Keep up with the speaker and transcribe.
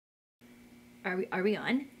Are we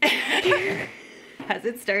on? Has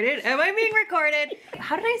it started? Am I being recorded?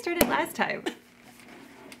 How did I start it last time?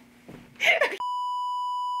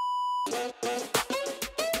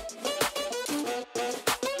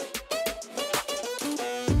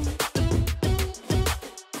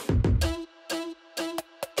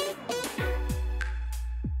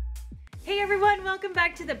 Hey everyone, welcome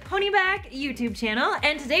back to the Ponyback YouTube channel,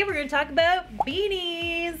 and today we're going to talk about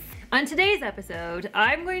beanies. On today's episode,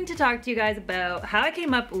 I'm going to talk to you guys about how I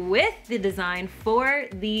came up with the design for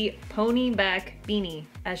the Ponyback Beanie,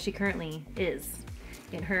 as she currently is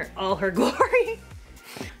in all her glory.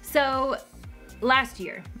 So last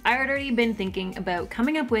year, I had already been thinking about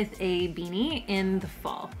coming up with a beanie in the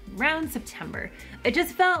fall, around September. It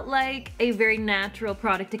just felt like a very natural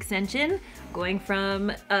product extension, going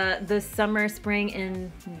from the summer, spring,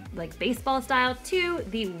 and like baseball style to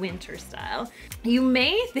the winter style. You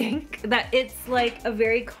may think that it's like a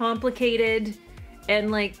very complicated and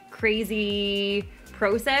like crazy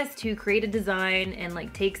process to create a design and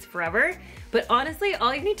like takes forever. But honestly,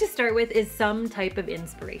 all you need to start with is some type of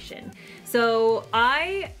inspiration. So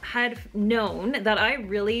I had known that I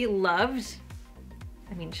really loved,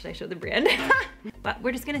 I mean, should I show the brand? But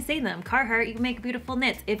we're just gonna say them. Carhartt, you can make beautiful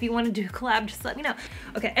knits. If you want to do a collab, just let me know.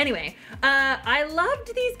 Okay, anyway, I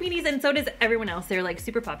loved these beanies and so does everyone else. They're like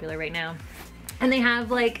super popular right now. And they have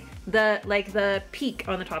like the peak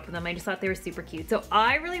on the top of them. I just thought they were super cute. So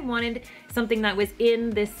I really wanted something that was in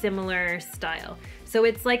this similar style. So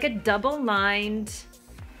it's like a double-lined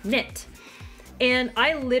knit. And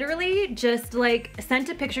I literally just like sent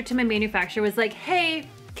a picture to my manufacturer, was like, hey,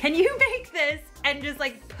 can you make this? And just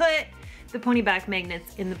like put the Ponyback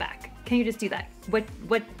magnets in the back. Can you just do that?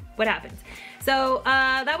 What happens? So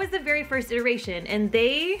that was the very first iteration, and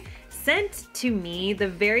they sent to me the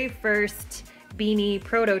very first beanie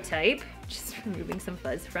prototype, just removing some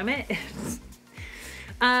fuzz from it,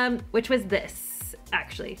 which was this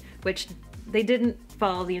actually, which they didn't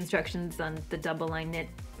follow the instructions on the double line knit.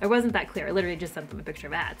 It wasn't that clear. I literally just sent them a picture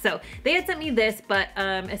of that. So they had sent me this, but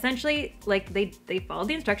essentially like they followed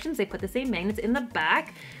the instructions. They put the same magnets in the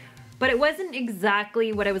back, but it wasn't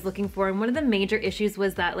exactly what I was looking for. And one of the major issues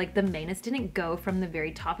was that like the magnets didn't go from the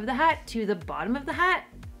very top of the hat to the bottom of the hat,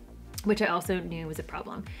 which I also knew was a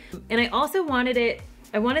problem. And I also wanted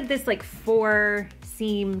I wanted this like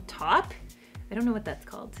 4-seam top. I don't know what that's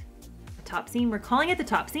called. A top seam? We're calling it the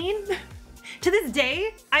top seam. To this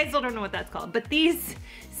day, I still don't know what that's called, but these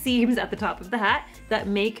seams at the top of the hat that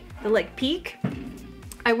make the like peak,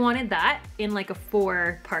 I wanted that in like a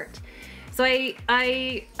 4-part. So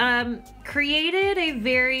I created a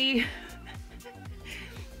very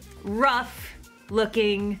rough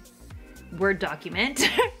looking Word document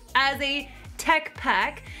as a tech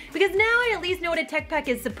pack, because now I at least know what a tech pack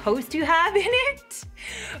is supposed to have in it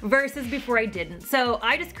versus before I didn't. So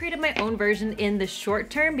I just created my own version in the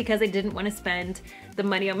short term because I didn't want to spend the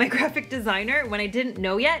money on my graphic designer when I didn't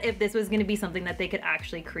know yet if this was going to be something that they could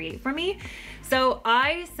actually create for me. So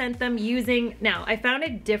I sent them using, now I found a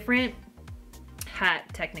different hat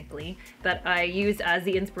technically that I used as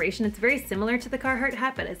the inspiration. It's very similar to the Carhartt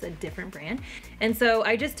hat, but it's a different brand. And so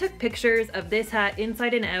I just took pictures of this hat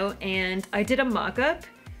inside and out, and I did a mock-up.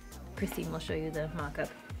 Christine will show you the mock-up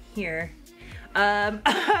here. On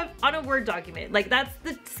a Word document. Like that's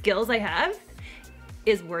the skills I have,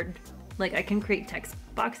 is Word. Like I can create text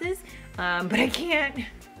boxes, but I can't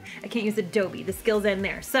use Adobe. The skills end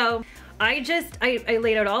there. So I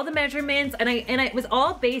laid out all the measurements, and it was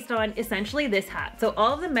all based on essentially this hat. So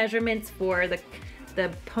all of the measurements for the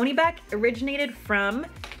Ponyback originated from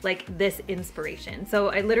like this inspiration. So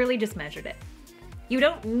I literally just measured it. You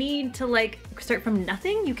don't need to like start from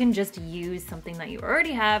nothing. You can just use something that you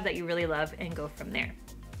already have that you really love and go from there.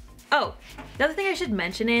 Oh, the other thing I should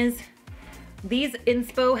mention is these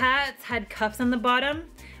inspo hats had cuffs on the bottom,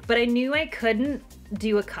 but I knew I couldn't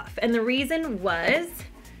do a cuff. And the reason was,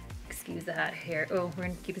 excuse the hat hair. Oh, we're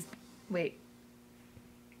gonna keep this, wait.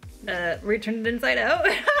 Return it inside out.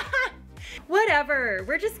 Whatever,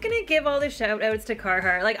 we're just gonna give all the shout outs to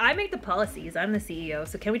Carhartt. Like I make the policies, I'm the CEO.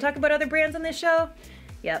 So can we talk about other brands on this show?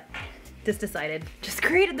 Yep, just decided. Just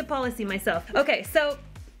created the policy myself. Okay, so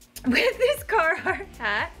with this Carhartt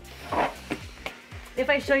hat, if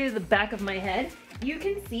I show you the back of my head, you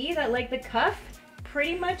can see that like the cuff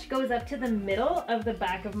pretty much goes up to the middle of the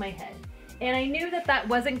back of my head. And I knew that that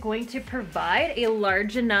wasn't going to provide a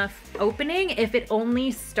large enough opening if it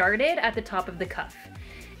only started at the top of the cuff.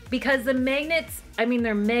 Because the magnets, I mean,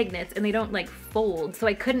 they're magnets and they don't like fold. So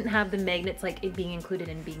I couldn't have the magnets like it being included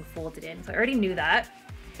and being folded in. So I already knew that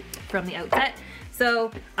from the outset.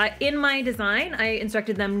 So in my design, I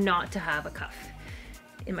instructed them not to have a cuff.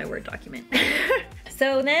 in my Word document.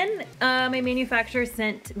 So then my manufacturer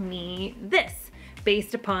sent me this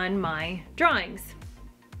based upon my drawings.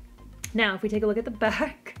 Now, if we take a look at the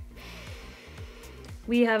back,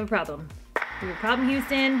 we have a problem. We have a problem,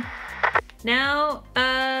 Houston. Now,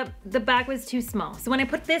 the back was too small. So when I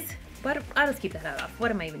put this, I'll just keep that hat off.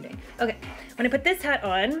 What am I even doing? Okay, when I put this hat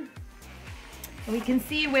on, we can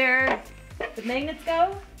see where the magnets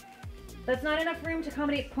go. That's not enough room to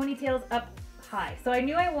accommodate ponytails up high. So I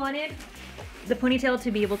knew I wanted the ponytail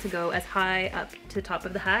to be able to go as high up to the top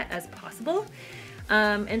of the hat as possible.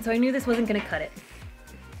 And so I knew this wasn't gonna cut it.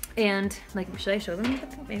 And like, should I show them?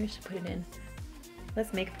 Maybe I should put it in.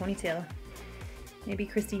 Let's make a ponytail. Maybe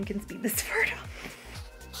Christine can speed this part up.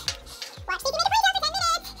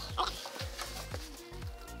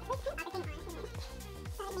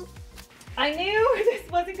 I knew this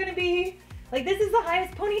wasn't gonna be, like, this is the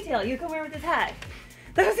highest ponytail you can wear with this hat.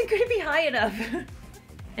 That wasn't gonna be high enough.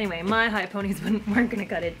 Anyway, my high ponies weren't gonna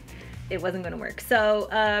cut it. It wasn't gonna work. So,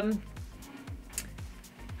 I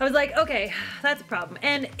was like, okay, that's a problem.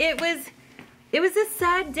 And it was a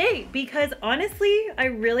sad day because honestly, I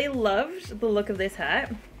really loved the look of this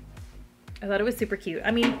hat. I thought it was super cute. I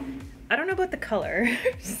mean, I don't know about the color.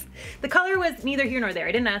 The color was neither here nor there.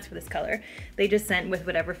 I didn't ask for this color. They just sent with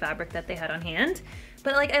whatever fabric that they had on hand.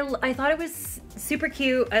 But like, I thought it was super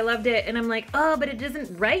cute. I loved it. And I'm like, oh, but it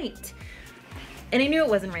isn't right. And I knew it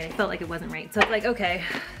wasn't right. I felt like it wasn't right. So it's like, okay,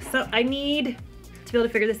 so I need to be able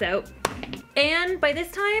to figure this out. And by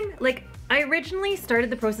this time, like, I originally started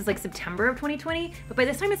the process like September of 2020, but by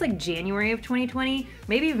this time it's like January of 2020,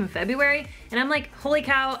 maybe even February. And I'm like, holy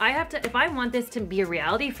cow, I have to, if I want this to be a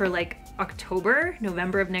reality for like October,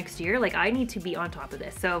 November of next year, like I need to be on top of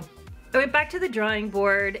this. So I went back to the drawing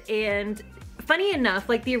board and funny enough,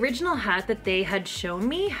 like the original hat that they had shown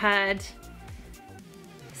me had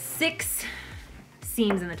 6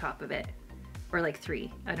 seams in the top of it, or like 3,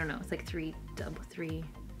 I don't know, it's like 3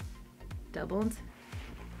 doubled.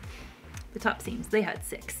 The top seams, they had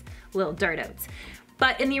 6 little dart outs.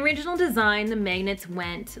 But in the original design, the magnets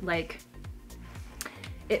went like,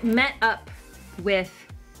 it met up with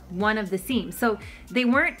one of the seams. So they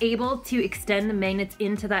weren't able to extend the magnets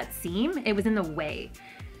into that seam. It was in the way.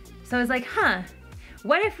 So I was like, huh,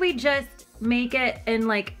 what if we just make it and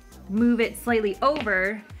like move it slightly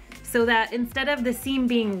over so that instead of the seam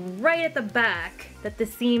being right at the back, that the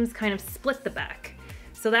seams kind of split the back.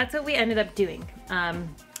 So that's what we ended up doing.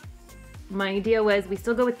 My idea was we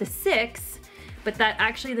still go with the 6, but that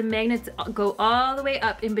actually the magnets go all the way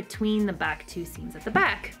up in between the back 2 seams at the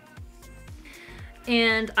back.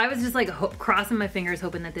 And I was just like crossing my fingers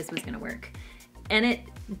hoping that this was gonna work. And it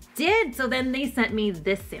did, so then they sent me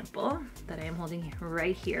this sample that I am holding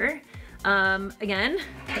right here. Again,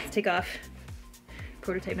 let's take off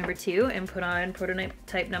prototype number 2 and put on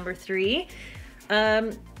prototype number 3.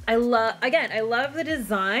 I love the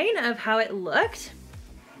design of how it looked.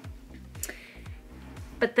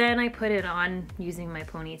 But then I put it on using my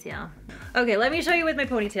ponytail. Okay, let me show you with my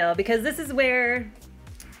ponytail because this is where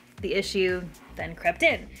the issue then crept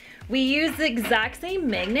in. We used the exact same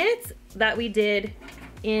magnets that we did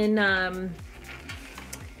in the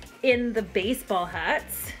baseball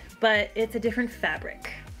hats, but it's a different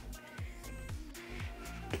fabric.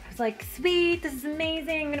 I was like, sweet, this is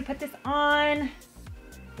amazing. I'm gonna put this on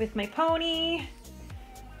with my pony.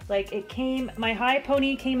 Like it came, my high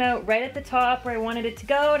pony came out right at the top where I wanted it to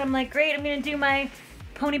go, and I'm like, great, I'm gonna do my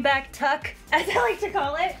Ponyback tuck, as I like to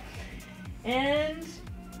call it. And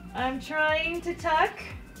I'm trying to tuck,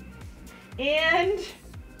 and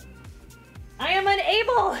I am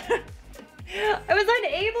unable. I was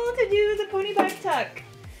unable to do the Ponyback tuck.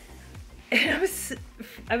 And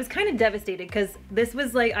I was kind of devastated because this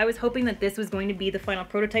was like, I was hoping that this was going to be the final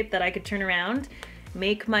prototype that I could turn around,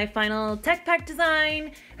 make my final tech pack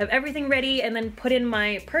design, have everything ready, and then put in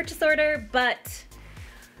my purchase order, but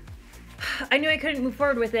I knew I couldn't move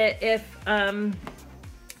forward with it if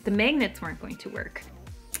the magnets weren't going to work.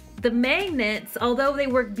 The magnets, although they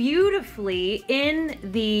work beautifully in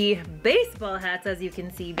the baseball hats, as you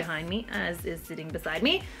can see behind me, as is sitting beside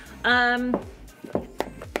me,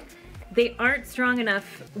 they aren't strong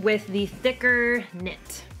enough with the thicker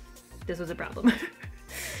knit. This was a problem.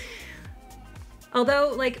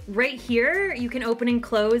 Although like right here, you can open and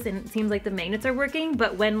close and it seems like the magnets are working,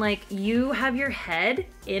 but when like you have your head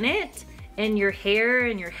in it and your hair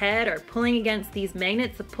and your head are pulling against these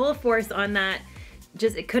magnets, the pull force on that,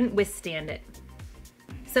 just, it couldn't withstand it.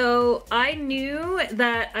 So I knew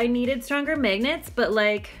that I needed stronger magnets, but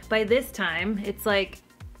like by this time, it's like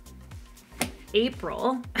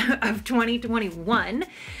April of 2021.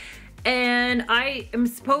 And I am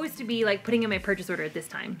supposed to be like putting in my purchase order at this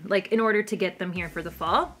time, like in order to get them here for the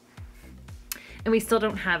fall. And we still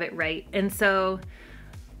don't have it right. And so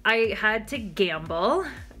I had to gamble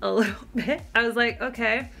a little bit. I was like,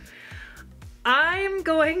 okay, I'm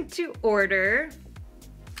going to order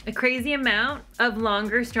a crazy amount of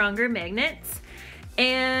longer, stronger magnets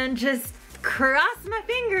and just cross my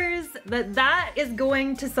fingers that that is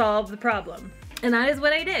going to solve the problem. And that is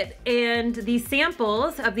what I did. And the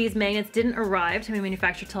samples of these magnets didn't arrive to my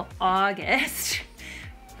manufacturer till August.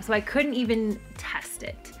 So I couldn't even test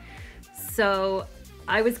it. So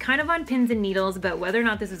I was kind of on pins and needles about whether or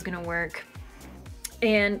not this was gonna work.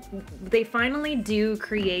 And they finally do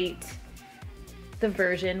create the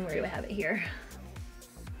version, where do I have it here?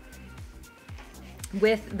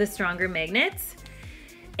 With the stronger magnets.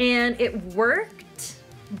 And it worked,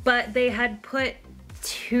 but they had put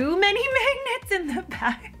too many magnets in the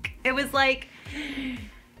back. It was like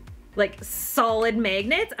solid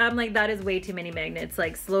magnets. I'm like, that is way too many magnets.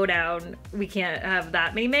 Like, slow down. We can't have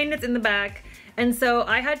that many magnets in the back. And so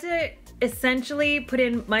I had to essentially put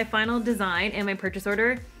in my final design and my purchase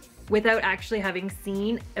order without actually having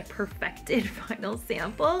seen a perfected final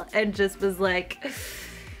sample, and just was like,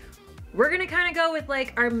 we're gonna kind of go with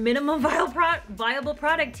like our minimum viable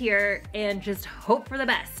product here and just hope for the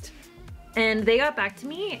best. And they got back to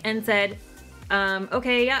me and said,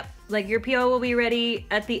 okay, yep, like your PO will be ready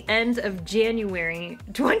at the end of January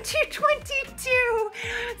 2022.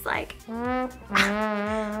 It's like,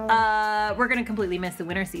 we're gonna completely miss the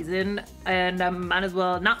winter season and might as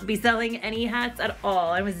well not be selling any hats at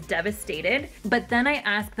all. I was devastated. But then I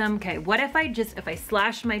asked them, okay, what if I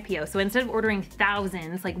slash my PO? So instead of ordering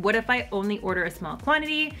thousands, like what if I only order a small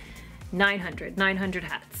quantity, 900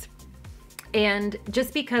 hats? And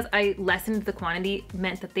just because I lessened the quantity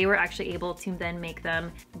meant that they were actually able to then make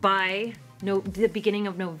them by the beginning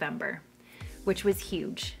of November, which was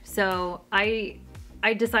huge. So I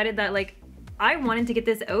decided that like I wanted to get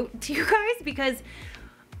this out to you guys because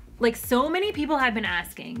like so many people have been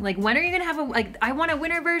asking, like, when are you gonna have I want a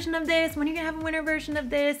winter version of this? When are you gonna have a winter version of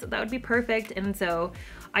this? That would be perfect. And so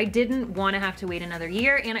I didn't want to have to wait another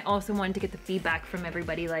year. And I also wanted to get the feedback from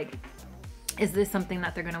everybody, like, is this something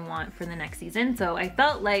that they're gonna want for the next season? So I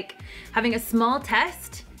felt like having a small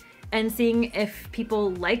test and seeing if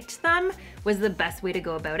people liked them was the best way to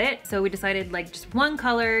go about it. So we decided like just one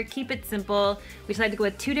color, keep it simple. We decided to go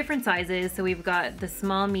with 2 different sizes. So we've got the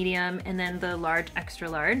small, medium, and then the large, extra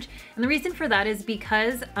large. And the reason for that is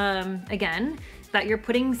because, again, that you're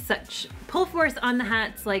putting such pull force on the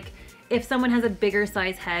hats. Like, if someone has a bigger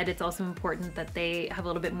size head, it's also important that they have a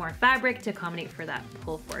little bit more fabric to accommodate for that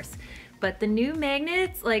pull force. But the new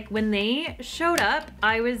magnets, like when they showed up,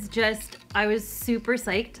 I was super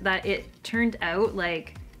psyched that it turned out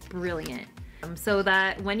like brilliant. So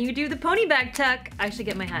that when you do the ponyback tuck, I should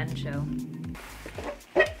get my hat and show.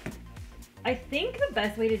 I think the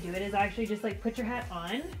best way to do it is actually just like put your hat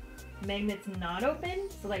on, magnets not open,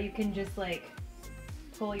 so that you can just like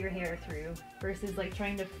pull your hair through versus like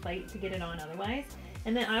trying to fight to get it on otherwise.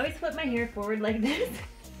 And then I always flip my hair forward like this.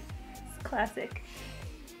 It's classic.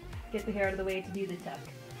 Get the hair out of the way to do the tuck.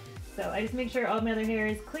 So I just make sure all my other hair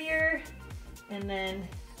is clear and then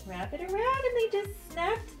wrap it around and they just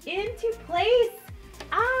snapped into place.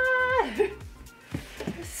 Ah!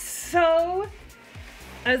 So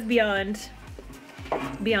I was beyond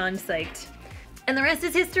psyched. And the rest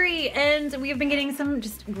is history, and we have been getting some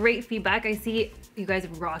just great feedback. I see you guys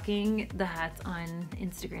rocking the hats on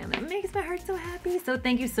Instagram. It makes my heart so happy. So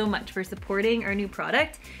thank you so much for supporting our new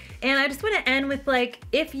product. And I just want to end with like,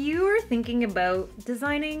 if you are thinking about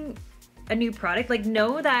designing a new product, like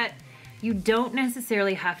know that you don't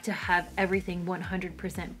necessarily have to have everything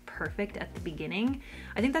 100% perfect at the beginning.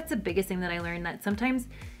 I think that's the biggest thing that I learned, that sometimes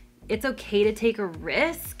it's okay to take a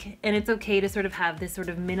risk, and it's okay to sort of have this sort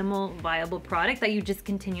of minimal viable product that you just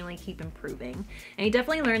continually keep improving. And you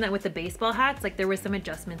definitely learned that with the baseball hats. Like, there were some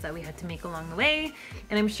adjustments that we had to make along the way,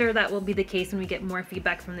 and I'm sure that will be the case when we get more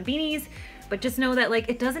feedback from the beanies. But just know that like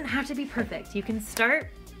it doesn't have to be perfect. You can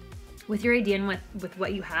start with your idea and with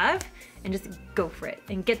what you have and just go for it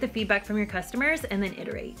and get the feedback from your customers and then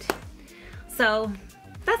iterate. So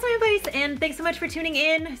that's my advice, and thanks so much for tuning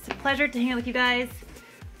in. It's a pleasure to hang out with you guys.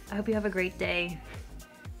 I hope you have a great day.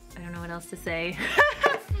 I don't know what else to say.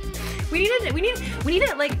 we need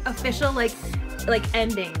a like official like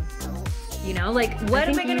ending. You know, like what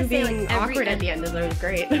am I gonna say? Like awkward at the end is always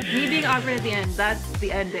great. Me being awkward at the end, that's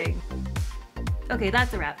the ending. Okay,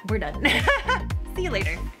 that's a wrap. We're done. See you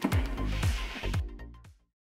later.